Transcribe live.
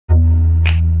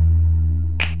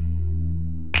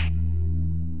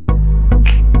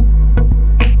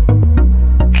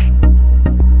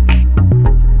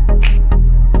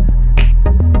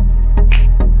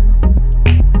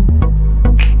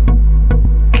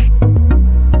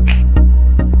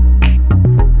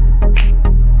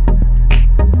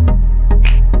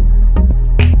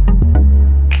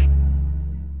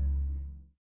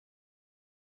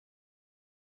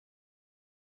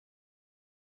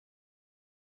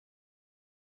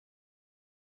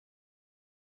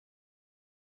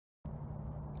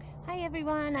Hi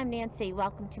everyone, I'm Nancy.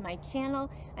 Welcome to my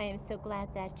channel. I am so glad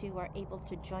that you are able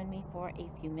to join me for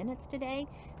a few minutes today.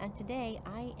 And today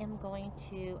I am going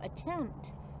to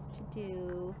attempt to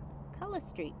do color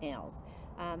street nails.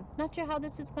 Not sure how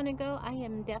this is going to go. I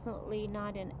am definitely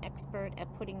not an expert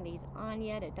at putting these on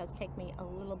yet. It does take me a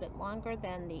little bit longer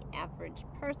than the average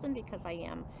person because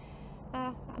I'm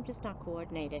just not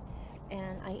coordinated.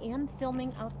 And I am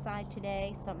filming outside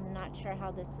today, so I'm not sure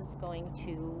how this is going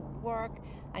to work.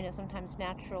 I know sometimes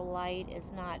natural light is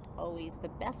not always the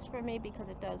best for me because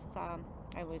it does,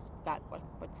 I always got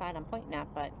what side I'm pointing at,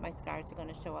 but my scars are going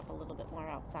to show up a little bit more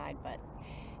outside. But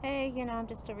hey, you know, I'm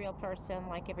just a real person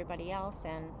like everybody else,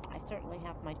 and I certainly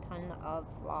have my ton of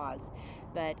flaws.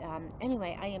 But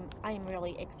anyway, I am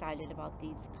really excited about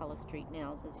these color street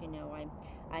nails. As you know,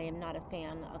 I am not a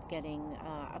fan of getting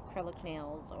acrylic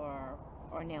nails or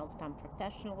nails done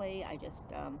professionally. I just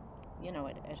you know,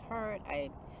 it hurt.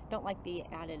 I don't like the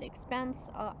added expense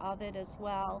of it as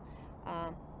well.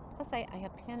 Plus I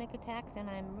have panic attacks, and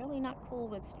I'm really not cool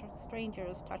with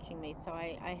strangers touching me, so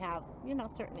I have, you know,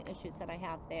 certain issues that I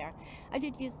have there. I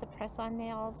did use the press-on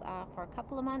nails for a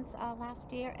couple of months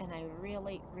last year, and I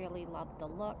really loved the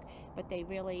look, but they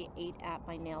really ate at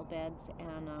my nail beds,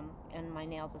 and my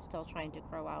nails are still trying to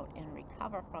grow out and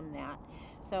recover from that.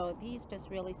 So these just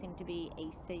really seem to be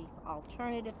a safe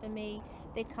alternative for me.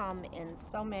 They come in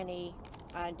so many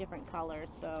different colors,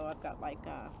 so I've got like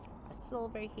a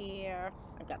silver here,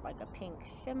 I've got like a pink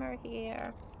shimmer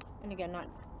here, and again,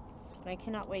 I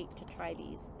cannot wait to try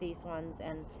these ones.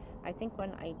 And I think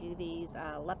when I do these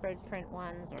leopard print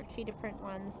ones or cheetah print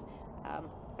ones,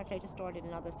 in fact I just ordered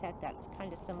another set that's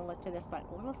kind of similar to this but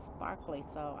a little sparkly,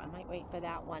 so I might wait for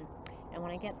that one. And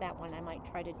when I get that one, I might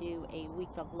try to do a week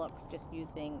of looks just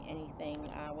using anything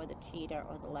with a cheetah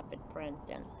or the leopard print.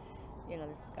 And you know,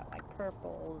 this has got like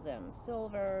purples and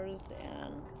silvers,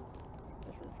 and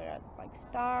this is like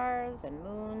stars and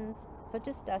moons, so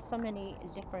just so many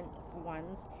different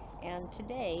ones. And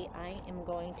today I am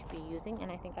going to be using,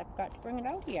 and I think I forgot to bring it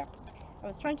out here. I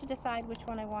was trying to decide which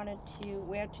one I wanted to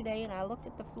wear today, and I looked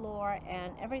at the floor,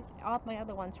 and all my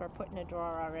other ones were put in a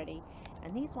drawer already,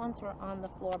 and these ones were on the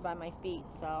floor by my feet.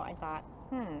 So I thought,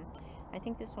 I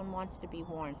think this one wants to be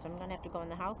worn, so I'm gonna have to go in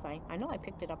the house. I know I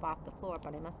picked it up off the floor,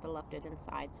 but I must have left it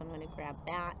inside, so I'm gonna grab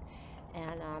that.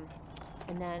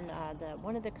 And then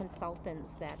one of the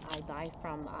consultants that I buy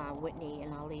from, Whitney,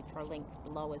 and I'll leave her links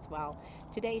below as well.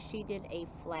 Today she did a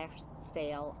flash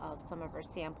sale of some of her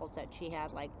samples that she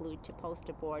had like glued to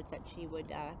poster boards that she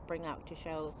would bring out to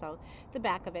show. So the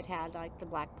back of it had like the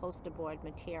black poster board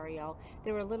material.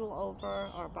 They were a little over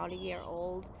or about a year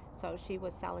old, so she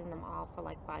was selling them all for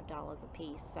like $5 a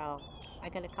piece. So I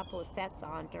got a couple of sets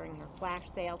on during her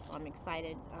flash sale, so I'm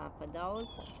excited for those.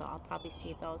 So I'll probably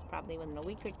see those probably within a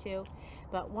week or two.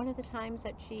 But one of the times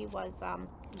that she was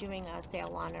doing a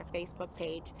sale on her Facebook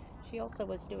page, she also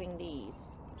was doing these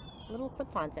little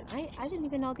clip-ons, and I didn't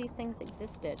even know these things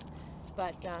existed,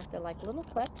 but they're like little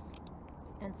clips.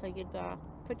 And so you'd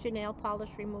put your nail polish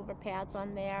remover pads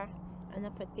on there, and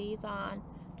then put these on.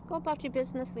 Go about your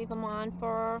business, leave them on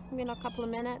for, you know, a couple of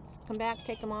minutes, come back,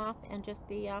 take them off, and just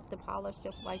the polish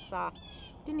just wipes off.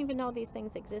 Didn't even know these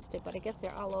things existed, but I guess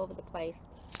they're all over the place.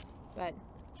 But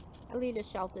I lead a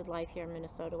sheltered life here in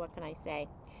Minnesota, what can I say?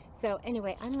 So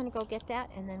anyway, I'm going to go get that,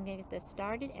 and then I'm going to get this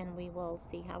started, and we will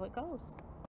see how it goes.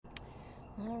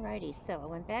 Alrighty, so I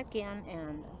went back in,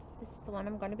 and this is the one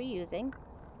I'm going to be using.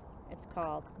 It's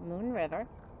called Moon River.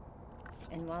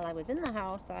 And while I was in the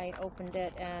house, I opened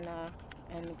it and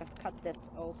cut this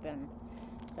open.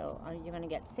 So you're going to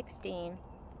get 16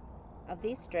 of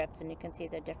these strips, and you can see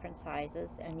the different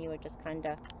sizes, and you would just kind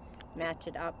of match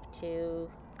it up to,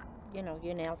 you know,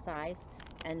 your nail size.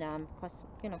 And of course,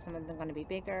 you know, some of them are going to be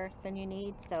bigger than you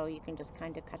need, so you can just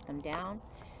kind of cut them down.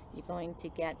 You're going to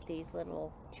get these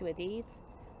two of these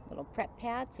little prep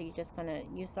pads, so you're just going to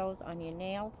use those on your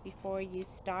nails before you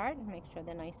start and make sure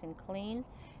they're nice and clean.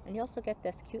 And you also get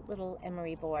this cute little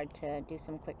emery board to do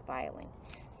some quick filing.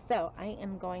 So I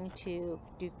am going to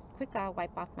do quick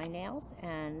wipe off my nails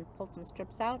and pull some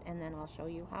strips out, and then I'll show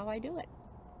you how I do it.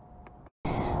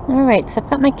 Alright, so I've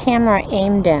got my camera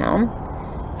aimed down,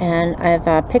 and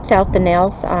I've picked out the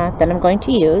nails that I'm going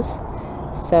to use.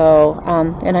 So,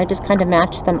 and I just kind of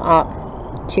match them up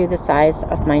to the size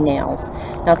of my nails.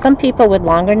 Now, some people with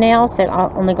longer nails, they're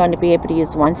only going to be able to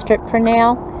use one strip per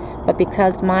nail, but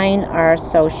because mine are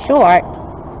so short,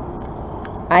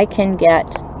 I can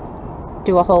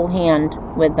do a whole hand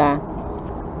with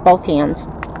both hands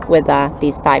with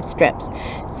these 5 strips.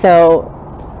 So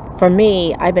for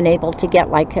me, I've been able to get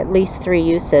like at least 3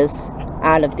 uses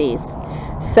out of these.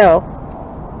 So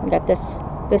we got this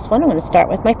this one. I'm going to start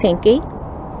with my pinky.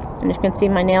 And as you can see,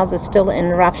 my nails are still in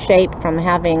rough shape from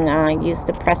having used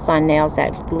the press-on nails.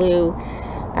 That glue,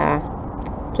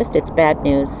 just it's bad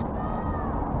news.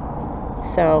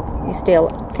 So you still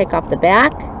take off the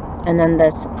back, and then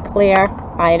this clear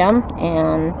item,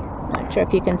 and not sure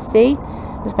if you can see,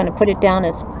 I'm just going to put it down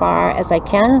as far as I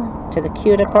can to the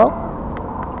cuticle.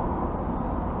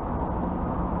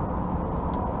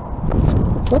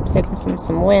 Whoops, there comes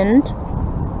some wind.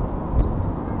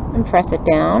 And press it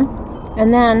down.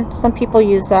 And then some people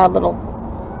use little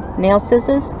nail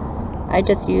scissors. I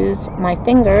just use my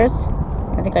fingers.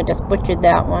 I think I just butchered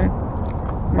that one.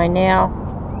 My nail.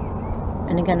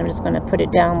 And again, I'm just going to put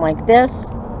it down like this.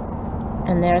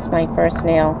 And there's my first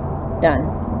nail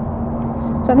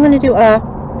done. So I'm going to do a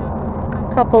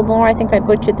couple more. I think I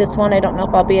butchered this one. I don't know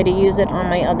if I'll be able to use it on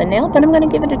my other nail, but I'm going to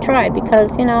give it a try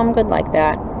because, you know, I'm good like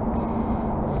that.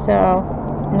 So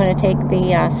I'm going to take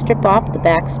the strip off, the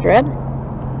back strip.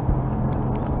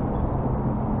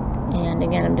 And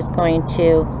again, I'm just going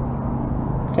to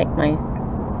take my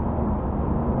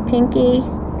pinky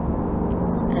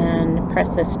and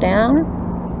press this down.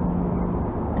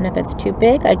 And if it's too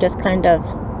big, I just kind of,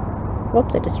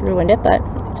 whoops, I just ruined it, but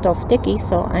it's still sticky,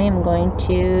 so I am going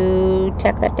to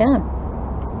tack that down.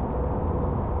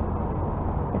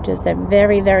 Which is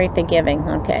very, very forgiving.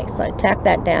 Okay, so I tack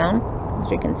that down,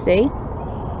 as you can see.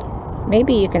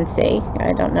 Maybe you can see.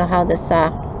 I don't know how this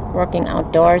working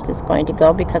outdoors is going to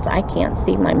go because I can't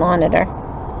see my monitor.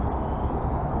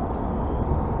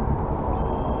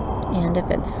 And if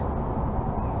it's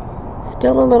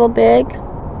still a little big,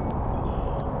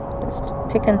 just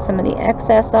picking some of the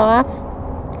excess off.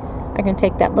 I can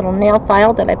take that little nail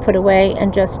file that I put away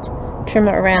and just trim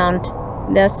it around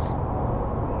this.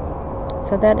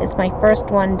 So that is my first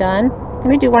one done. Let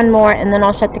me do one more and then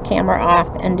I'll shut the camera off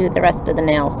and do the rest of the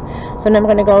nails. So now I'm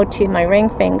going to go to my ring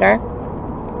finger.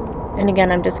 And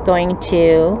again, I'm just going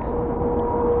to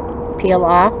peel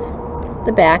off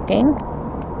the backing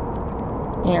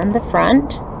and the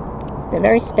front. They're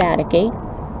very staticky.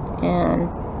 And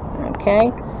okay,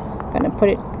 I'm going to put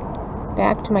it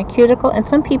back to my cuticle. And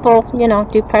some people, you know,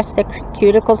 do press their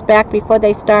cuticles back before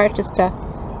they start, just to,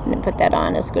 I didn't put that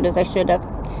on as good as I should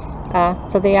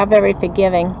have. So they are very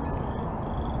forgiving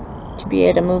to be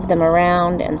able to move them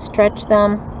around and stretch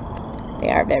them. They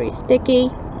are very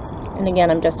sticky. And again,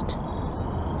 I'm just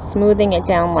smoothing it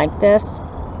down like this.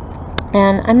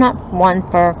 And I'm not one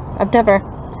for, I've never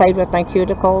played with my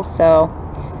cuticles, so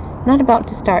I'm not about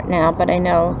to start now, but I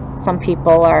know some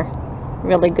people are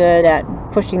really good at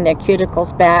pushing their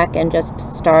cuticles back and just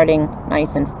starting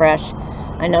nice and fresh.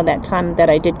 I know that time that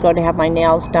I did go to have my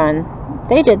nails done,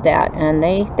 they did that, and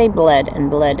they bled and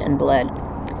bled and bled.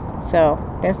 So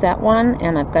there's that one,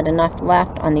 and I've got enough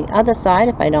left on the other side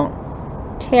if I don't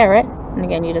tear it. And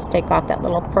again, you just take off that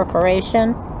little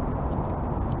perforation.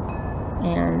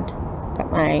 And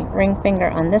got my ring finger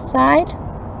on this side.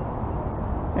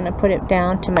 I'm going to put it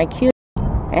down to my cuticle.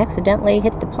 I accidentally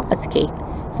hit the pause key.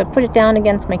 So put it down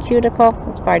against my cuticle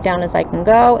as far down as I can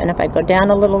go. And if I go down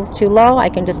a little too low, I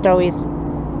can just always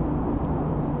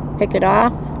pick it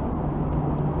off.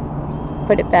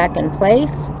 Put it back in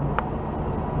place.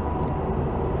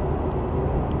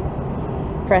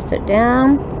 Press it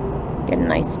down. Get a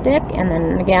nice stick. And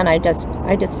then again, I just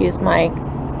use my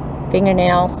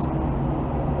fingernails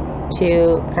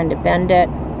to kind of bend it,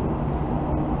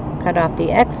 cut off the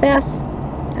excess,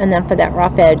 and then for that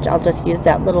rough edge I'll just use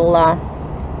that little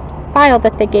file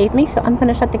that they gave me. So I'm going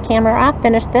to shut the camera off,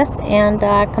 finish this, and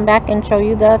come back and show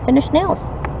you the finished nails.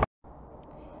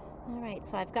 Alright,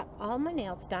 so I've got all my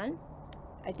nails done.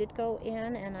 I did go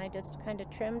in and I just kind of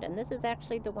trimmed, and this is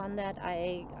actually the one that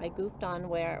I goofed on,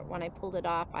 where when I pulled it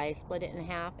off I split it in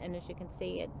half, and as you can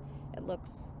see it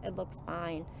looks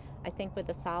fine. I think with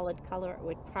a solid color it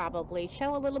would probably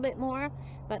show a little bit more,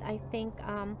 but I think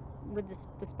with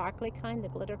the sparkly kind, the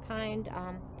glitter kind,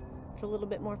 it's a little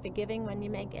bit more forgiving when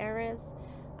you make errors.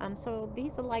 So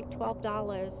these are like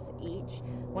 $12 each.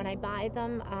 When I buy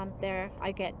them,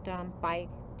 I get buy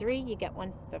 3, you get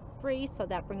 1 for free, so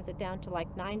that brings it down to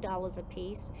like $9 a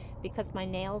piece. Because my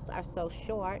nails are so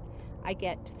short, I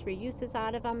get 3 uses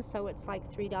out of them, so it's like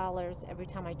 $3 every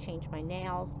time I change my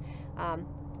nails.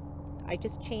 I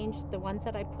just changed the ones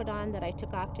that I put on that I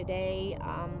took off today.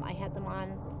 I had them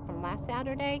on from last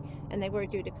Saturday, and they were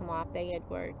due to come off. They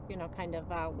were, you know, kind of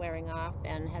wearing off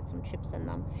and had some chips in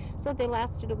them. So they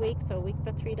lasted a week, so a week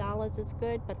for $3 is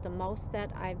good, but the most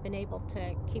that I've been able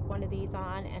to keep one of these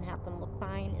on and have them look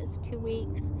fine is 2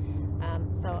 weeks.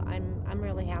 So I'm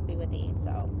really happy with these.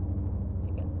 So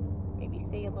you can maybe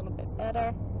see a little bit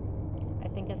better. I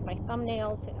think as my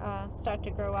thumbnails start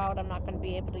to grow out, I'm not going to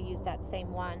be able to use that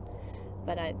same one.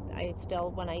 But I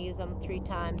still, when I use them 3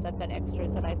 times, I've got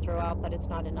extras that I throw out, but it's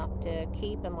not enough to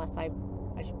keep unless I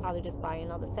should probably just buy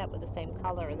another set with the same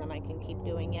color, and then I can keep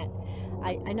doing it.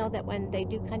 I know that when they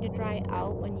do kind of dry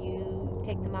out, when you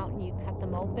take them out and you cut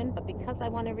them open, but because I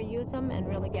want to reuse them and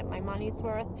really get my money's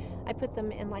worth, I put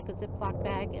them in like a Ziploc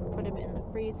bag and put them in the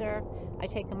freezer. I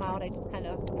take them out, I just kind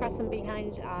of press them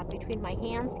between my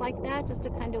hands like that, just to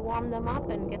kind of warm them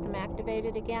up and get them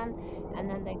activated again, and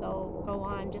then they go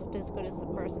on just as good as the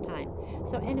first time.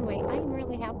 So anyway, I am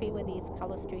really happy with these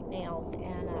Color Street nails,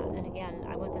 and again,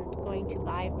 I wasn't going to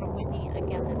buy from Whitney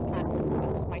again this time because it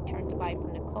was my turn to buy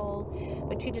from Nicole,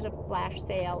 but she did a flash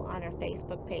sale on her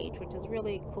Facebook page, which is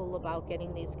really cool about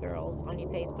getting these girls on your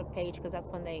Facebook page, because that's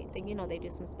when they do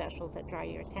some specials that draw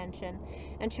your attention.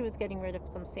 And she was getting rid of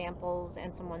some samples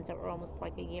and some ones that were almost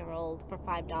like a year old for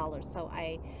 $5. So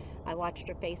I watched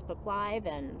her Facebook Live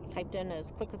and typed in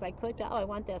as quick as I could, oh, I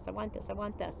want this, I want this, I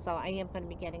want this. So I am going to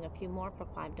be getting a few more for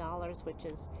 $5, which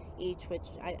is each, which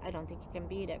I don't think you can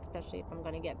beat it, especially if I'm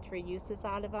going to get 3 uses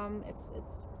out of them. It's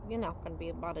going to be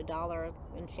about $1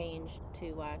 and change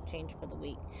to change for the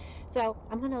week. So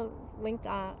I'm going to link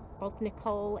both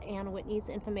Nicole and Whitney's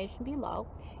information below.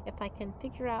 If I can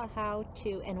figure out how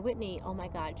to, and Whitney, oh my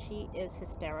God, she is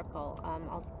hysterical. I'm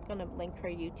going to link her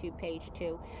YouTube page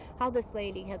too. How this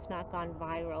lady has not gone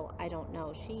viral, I don't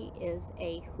know. She is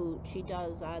a hoot. She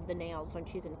does the nails when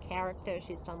she's in character.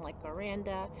 She's done like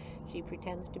Miranda. She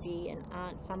pretends to be an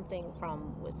aunt something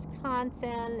from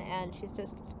Wisconsin, and she's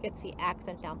just gets the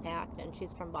accent down packed, and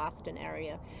she's from Boston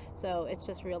area. So it's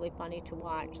just really funny to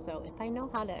watch. So if I know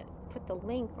how to put the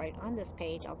link right on this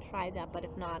page, I'll try that, but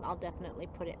if not, I'll definitely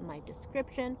put it in my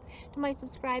description. To my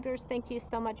subscribers, thank you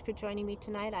so much for joining me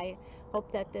tonight. I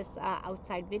hope that this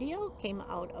outside video came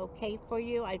out okay for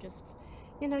you. I just,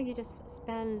 you just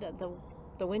spend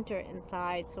the winter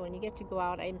inside, so when you get to go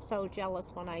out, I'm so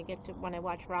jealous when I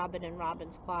watch Robin in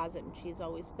Robin's Closet, and she's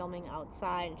always filming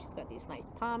outside, and she's got these nice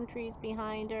palm trees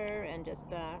behind her, and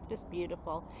just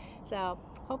beautiful. So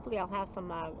hopefully I'll have some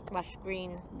lush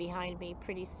green behind me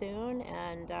pretty soon.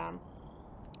 And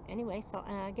anyway, so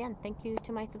again, thank you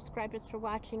to my subscribers for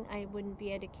watching. I wouldn't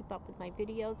be able to keep up with my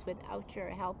videos without your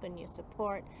help and your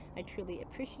support. I truly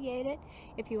appreciate it.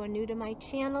 If you are new to my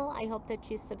channel, I hope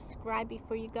that you subscribe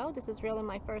before you go. This is really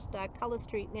my first Color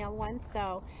Street nail one,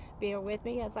 so bear with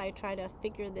me as I try to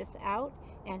figure this out.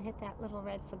 And hit that little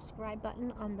red subscribe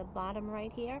button on the bottom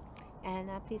right here. And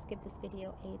please give this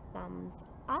video a thumbs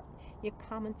up. Your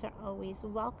comments are always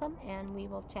welcome, and we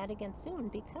will chat again soon,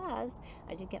 because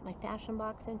I did get my fashion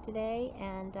box in today,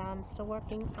 and I'm still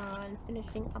working on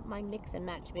finishing up my mix and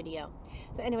match video.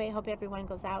 So anyway, I hope everyone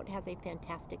goes out, has a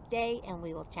fantastic day, and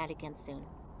we will chat again soon.